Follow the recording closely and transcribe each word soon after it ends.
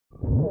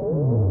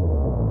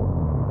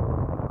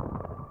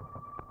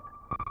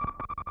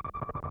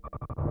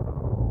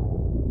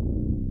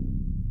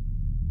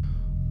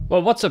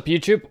Well, what's up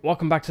YouTube?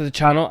 Welcome back to the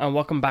channel and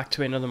welcome back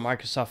to another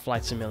Microsoft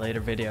Flight Simulator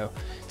video.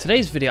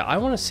 Today's video, I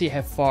want to see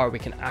how far we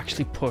can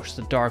actually push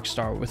the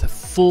DARKSTAR with a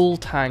full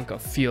tank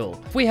of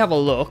fuel. If we have a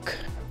look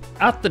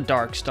at the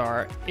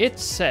DARKSTAR, it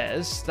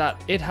says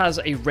that it has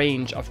a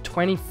range of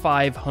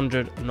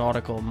 2,500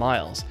 nautical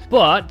miles.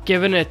 But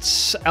given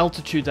its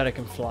altitude that it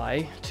can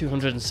fly,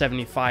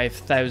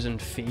 275,000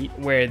 feet,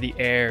 where the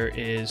air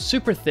is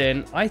super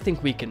thin, I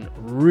think we can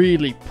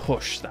really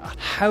push that.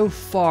 How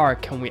far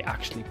can we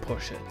actually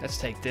push it? Let's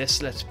take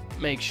this. Let's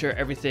make sure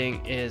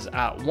everything is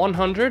at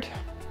 100.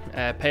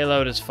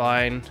 Payload is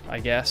fine, I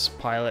guess.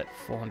 Pilot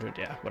 400,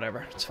 yeah,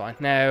 whatever, it's fine.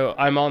 Now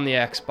I'm on the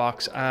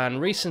Xbox and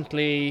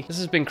recently this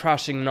has been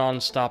crashing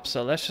non-stop,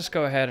 so let's just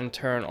go ahead and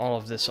turn all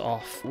of this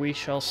off. We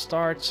shall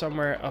start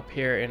somewhere up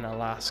here in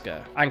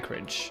Alaska,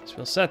 Anchorage. So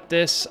we'll set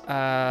this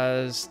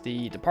as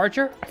the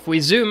departure. If we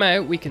zoom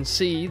out, we can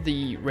see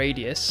the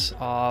radius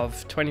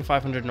of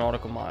 2,500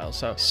 nautical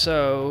miles.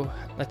 So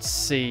let's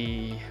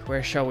see,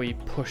 where shall we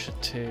push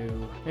it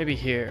to? Maybe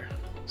here.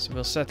 So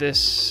we'll set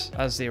this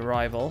as the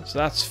arrival. So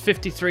that's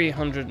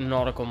 5,300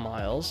 nautical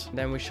miles.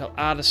 Then we shall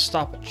add a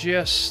stop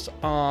just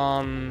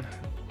on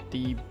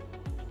the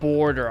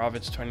border of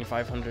its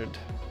 2,500.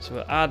 So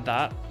we'll add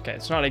that. Okay,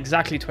 it's not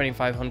exactly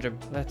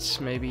 2,500. Let's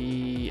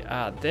maybe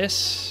add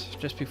this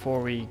just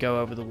before we go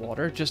over the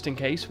water, just in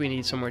case we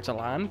need somewhere to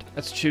land.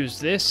 Let's choose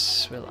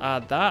this. We'll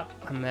add that.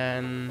 And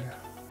then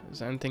is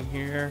there anything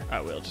here?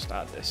 I will just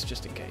add this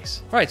just in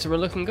case. All right, so we're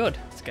looking good.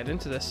 Let's get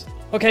into this.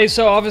 Okay,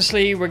 so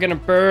obviously we're gonna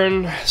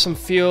burn some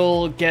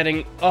fuel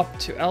getting up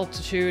to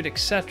altitude,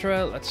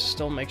 etc. Let's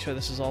still make sure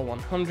this is all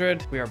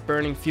 100. We are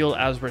burning fuel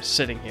as we're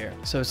sitting here.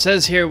 So it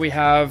says here we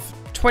have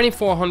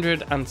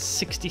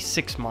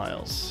 2,466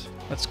 miles.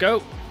 Let's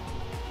go.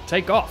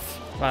 Take off.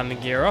 Landing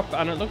gear up,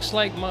 and it looks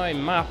like my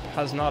map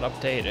has not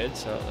updated,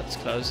 so let's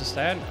close this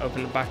down,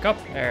 open it back up.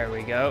 There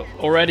we go.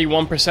 Already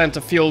 1%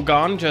 of fuel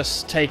gone,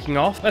 just taking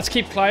off. Let's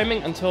keep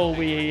climbing until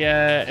we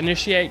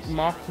initiate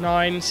Mach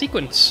 9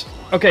 sequence.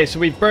 Okay, so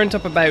we've burnt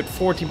up about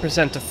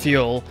 14% of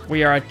fuel.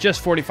 We are at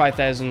just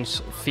 45,000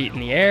 feet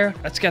in the air.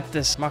 Let's get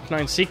this Mach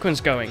 9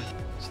 sequence going.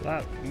 So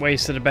that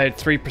wasted about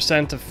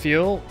 3% of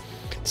fuel.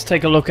 Let's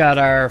take a look at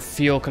our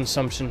fuel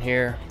consumption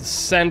here. The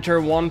center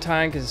one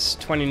tank is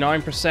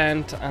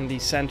 29% and the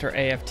center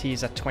AFT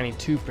is at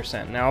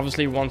 22%. Now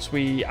obviously once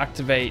we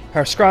activate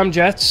our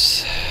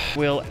scramjets,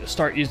 we'll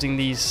start using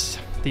these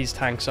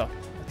tanks up.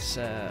 Let's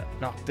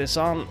knock this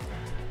on,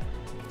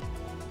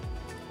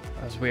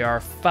 as we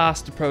are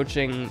fast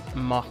approaching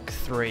Mach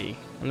 3.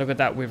 And look at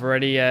that, we've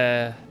already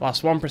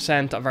lost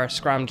 1% of our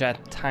scramjet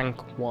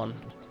tank 1.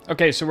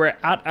 Okay, so we're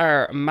at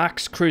our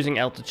max cruising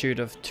altitude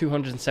of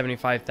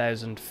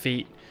 275,000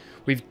 feet.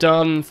 We've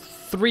done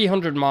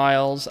 300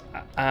 miles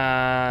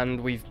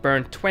and we've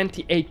burned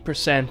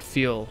 28%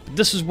 fuel.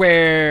 This is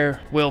where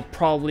we'll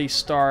probably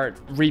start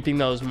reaping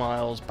those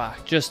miles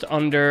back. Just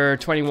under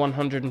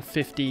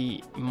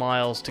 2,150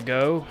 miles to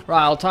go.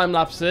 Right, I'll time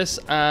lapse this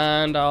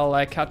and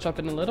I'll catch up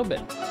in a little bit.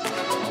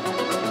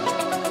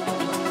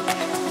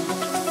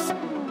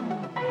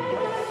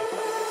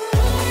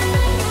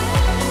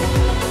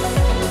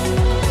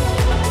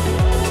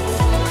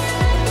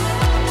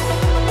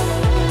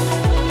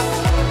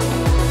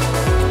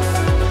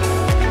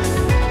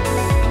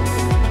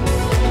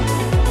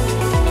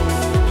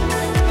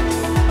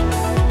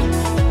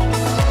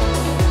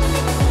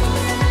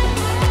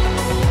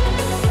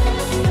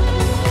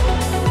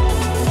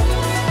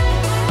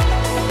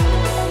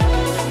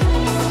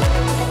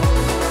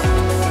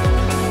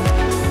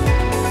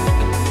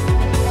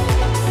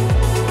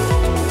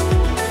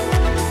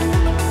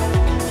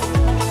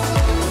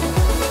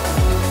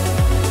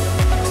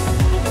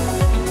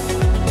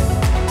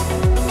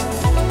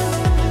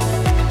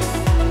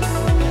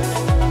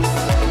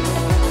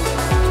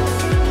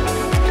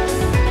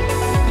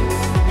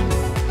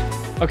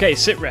 Okay,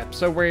 sit rep.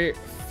 So we're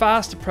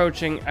fast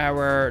approaching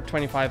our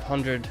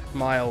 2,500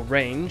 mile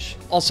range.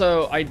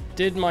 Also, I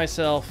did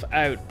myself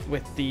out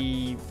with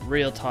the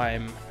real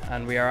time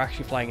and we are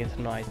actually flying it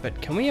tonight,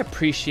 but can we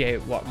appreciate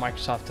what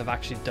Microsoft have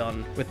actually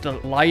done with the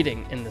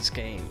lighting in this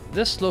game?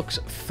 This looks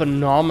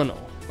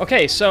phenomenal.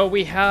 Okay, so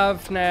we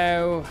have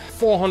now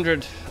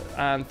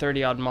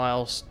 430 odd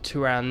miles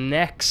to our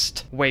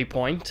next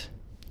waypoint.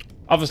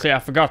 Obviously, I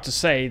forgot to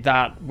say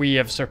that we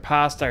have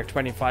surpassed our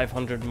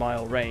 2,500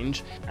 mile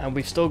range and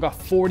we've still got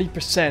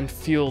 40%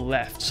 fuel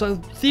left. So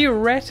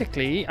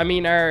theoretically, I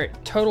mean, our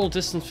total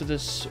distance for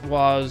this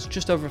was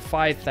just over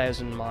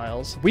 5,000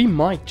 miles. We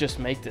might just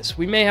make this.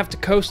 We may have to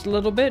coast a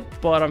little bit,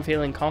 but I'm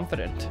feeling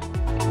confident.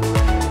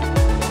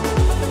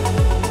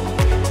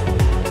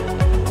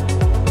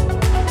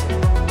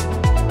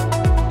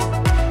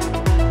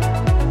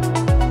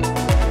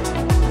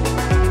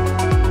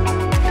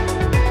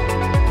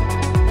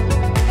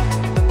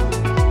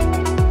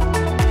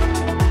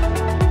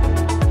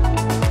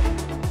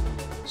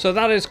 So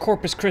that is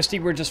Corpus Christi.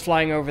 We're just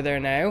flying over there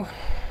now.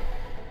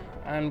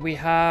 And we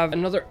have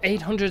another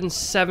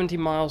 870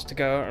 miles to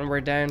go, and we're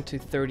down to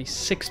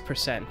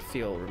 36%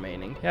 fuel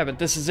remaining. Yeah, but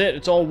this is it.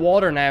 It's all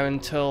water now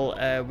until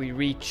we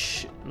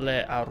reach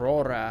Le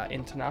Aurora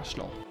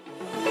International.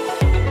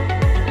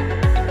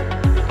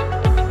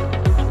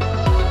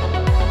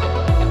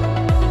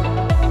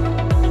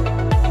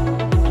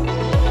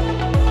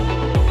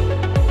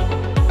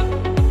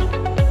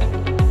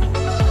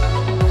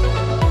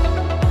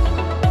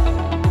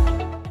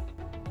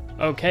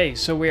 Okay,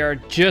 so we are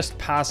just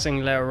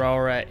passing La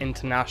Aurora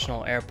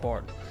International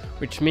Airport,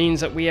 which means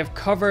that we have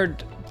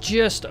covered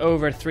just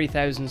over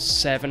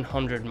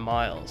 3,700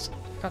 miles.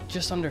 Got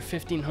just under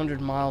 1,500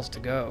 miles to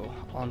go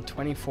on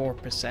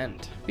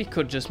 24%. We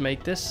could just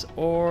make this,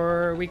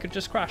 or we could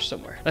just crash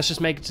somewhere. Let's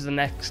just make it to the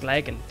next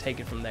leg and take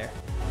it from there.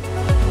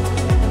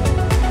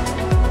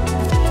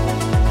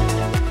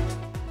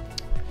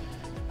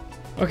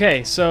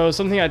 Okay, so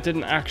something I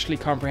didn't actually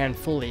comprehend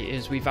fully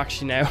is we've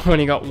actually now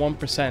only got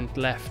 1%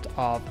 left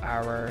of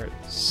our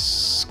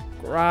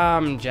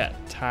scramjet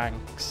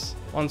tanks.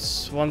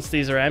 Once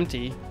these are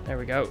empty, there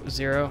we go,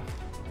 0.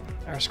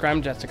 Our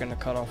scramjets are going to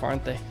cut off,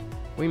 aren't they?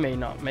 We may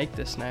not make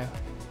this now.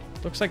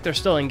 Looks like they're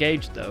still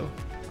engaged though.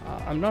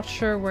 I'm not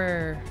sure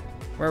where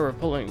we're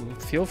pulling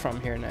fuel from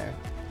here now.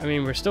 I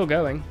mean, we're still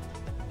going.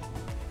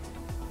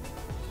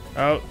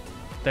 Oh,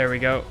 there we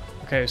go.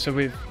 Okay, so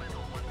we've...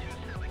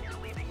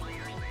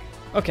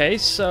 Okay,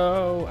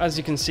 so as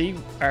you can see,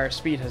 our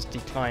speed has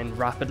declined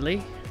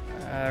rapidly.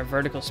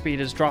 Vertical speed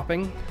is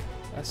dropping.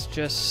 Let's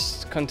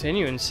just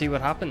continue and see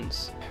what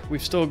happens.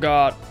 We've still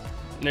got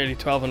nearly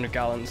 1,200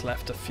 gallons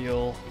left of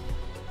fuel.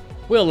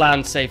 We'll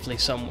land safely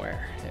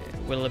somewhere.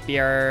 Will it be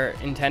our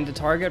intended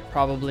target?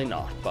 Probably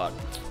not, but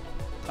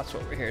that's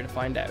what we're here to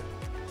find out.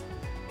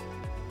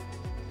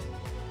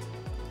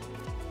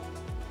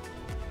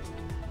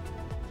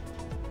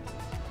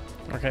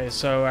 Okay,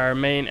 so our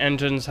main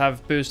engines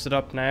have boosted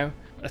up now.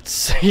 Let's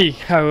see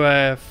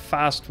how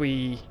fast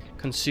we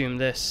consume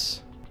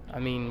this. I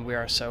mean, we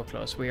are so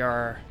close. We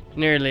are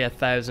nearly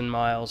 1,000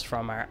 miles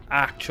from our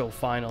actual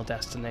final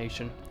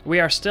destination.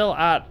 We are still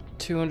at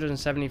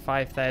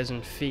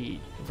 275,000 feet.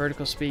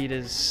 Vertical speed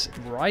is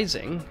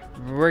rising.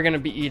 We're going to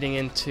be eating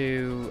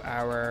into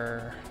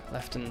our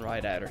left and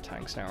right outer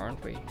tanks now,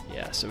 aren't we?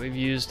 Yeah, so we've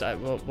used,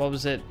 what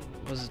was it?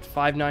 Was it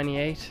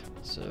 598?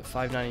 So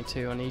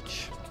 592 on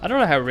each. I don't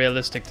know how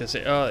realistic this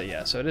is. Oh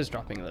yeah, so it is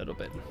dropping a little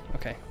bit.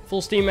 Okay,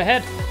 full steam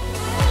ahead.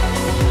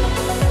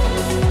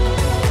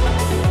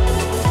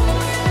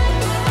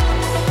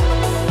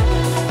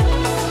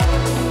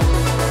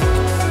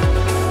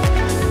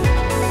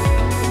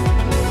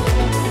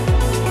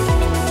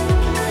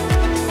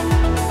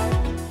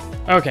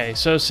 Okay,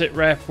 so sit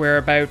rep, we're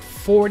about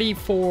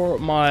 44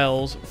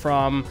 miles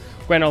from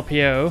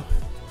Guenopio,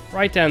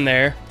 right down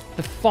there,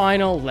 the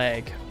final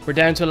leg. We're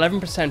down to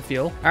 11%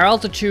 fuel. Our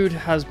altitude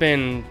has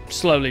been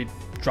slowly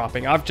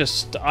dropping. I've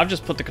just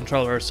put the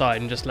controller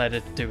aside and just let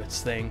it do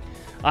its thing.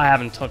 I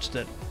haven't touched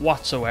it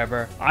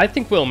whatsoever. I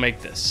think we'll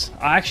make this.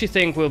 I actually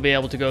think we'll be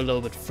able to go a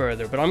little bit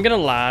further, but I'm gonna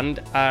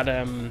land at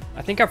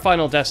I think our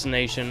final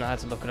destination. I had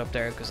to look it up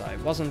there because I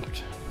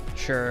wasn't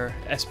sure.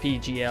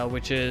 SPGL,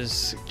 which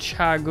is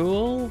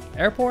Chagul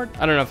Airport.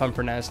 I don't know if I'm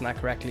pronouncing that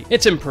correctly.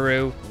 It's in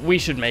Peru. We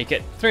should make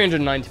it.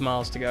 390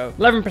 miles to go.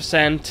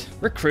 11%.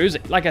 We're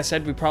cruising. Like I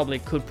said, we probably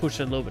could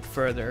push it a little bit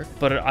further,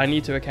 but I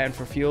need to account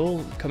for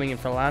fuel coming in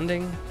for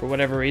landing for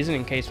whatever reason,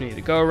 in case we need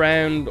to go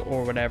around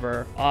or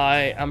whatever.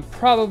 I am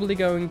probably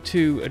going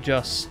to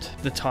adjust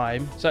the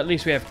time, so at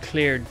least we have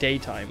clear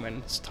daytime when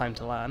it's time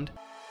to land.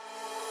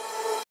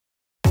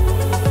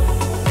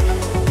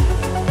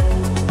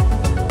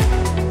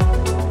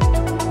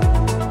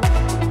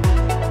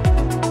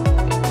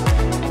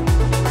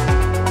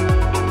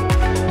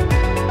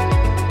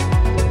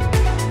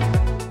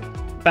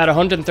 About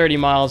 130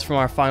 miles from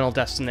our final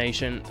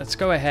destination. Let's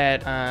go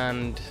ahead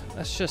and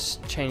let's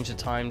just change the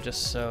time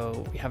just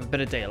so we have a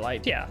bit of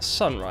daylight. Yeah,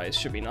 sunrise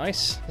should be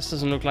nice. This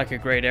doesn't look like a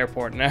great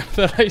airport now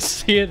that I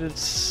see it.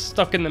 It's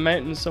stuck in the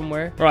mountains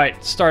somewhere.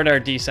 Right, start our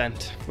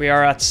descent. We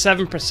are at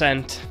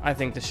 7%. I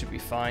think this should be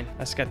fine.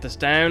 Let's get this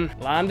down.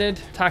 Landed,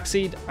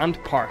 taxied, and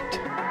parked.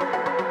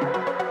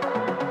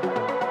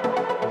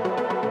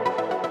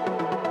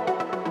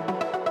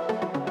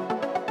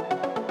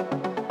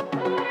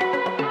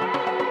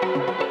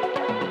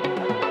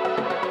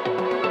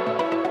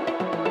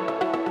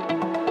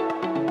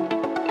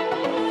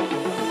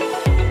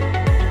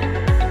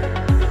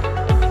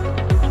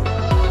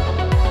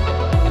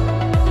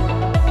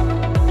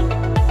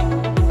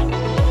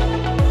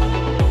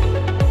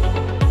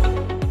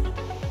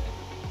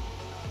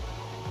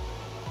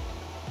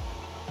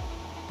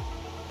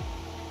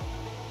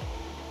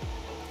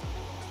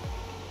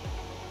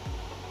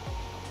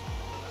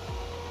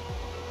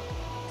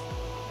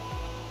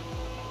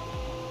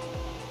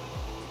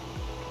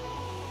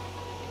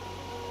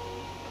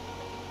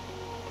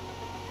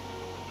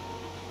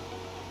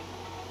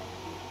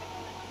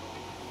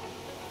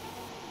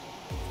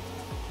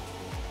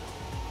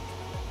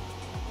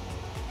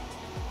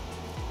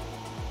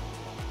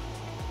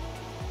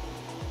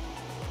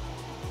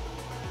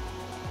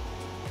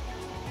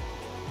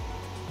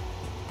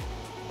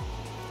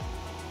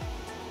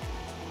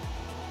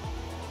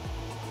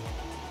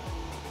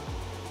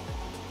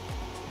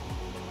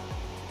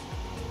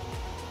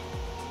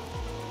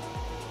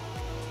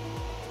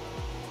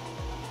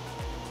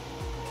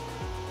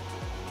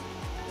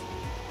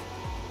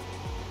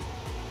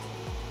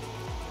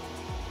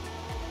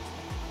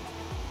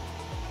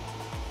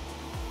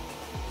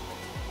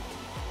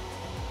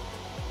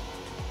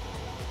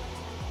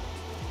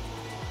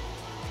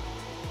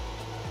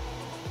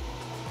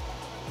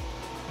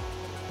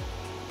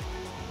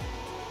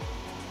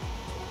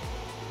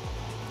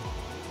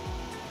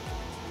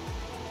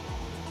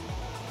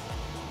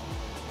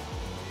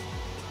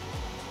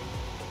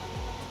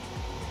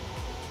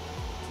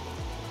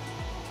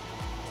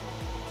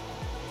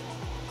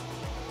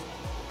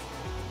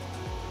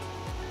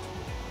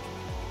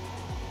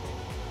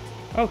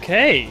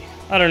 Okay.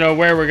 I don't know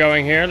where we're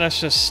going here. Let's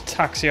just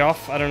taxi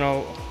off. I don't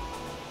know.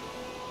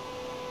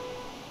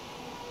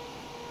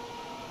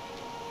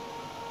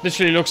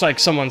 Literally looks like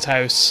someone's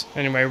house.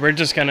 Anyway, we're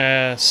just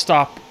gonna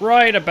stop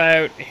right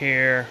about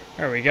here.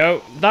 There we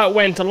go. That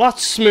went a lot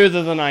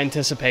smoother than I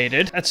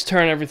anticipated. Let's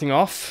turn everything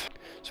off.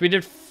 So we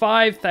did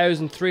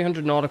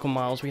 5,300 nautical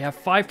miles. We have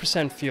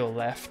 5% fuel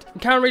left.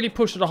 We can't really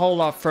push it a whole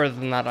lot further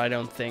than that, I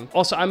don't think.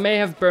 Also, I may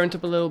have burnt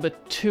up a little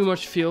bit too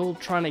much fuel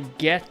trying to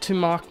get to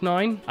Mach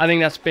 9. I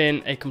think that's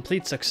been a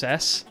complete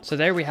success. So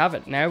there we have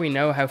it. Now we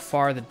know how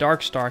far the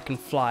DARKSTAR can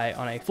fly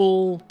on a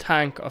full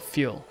tank of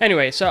fuel.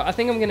 Anyway, so I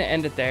think I'm going to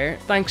end it there.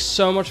 Thanks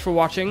so much for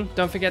watching.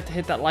 Don't forget to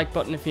hit that like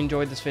button if you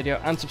enjoyed this video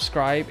and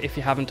subscribe if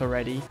you haven't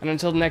already. And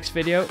until the next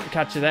video, we'll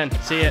catch you then.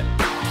 See ya.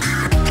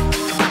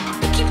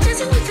 Keep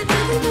dancing with the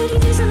devil, but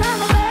it is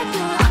alive.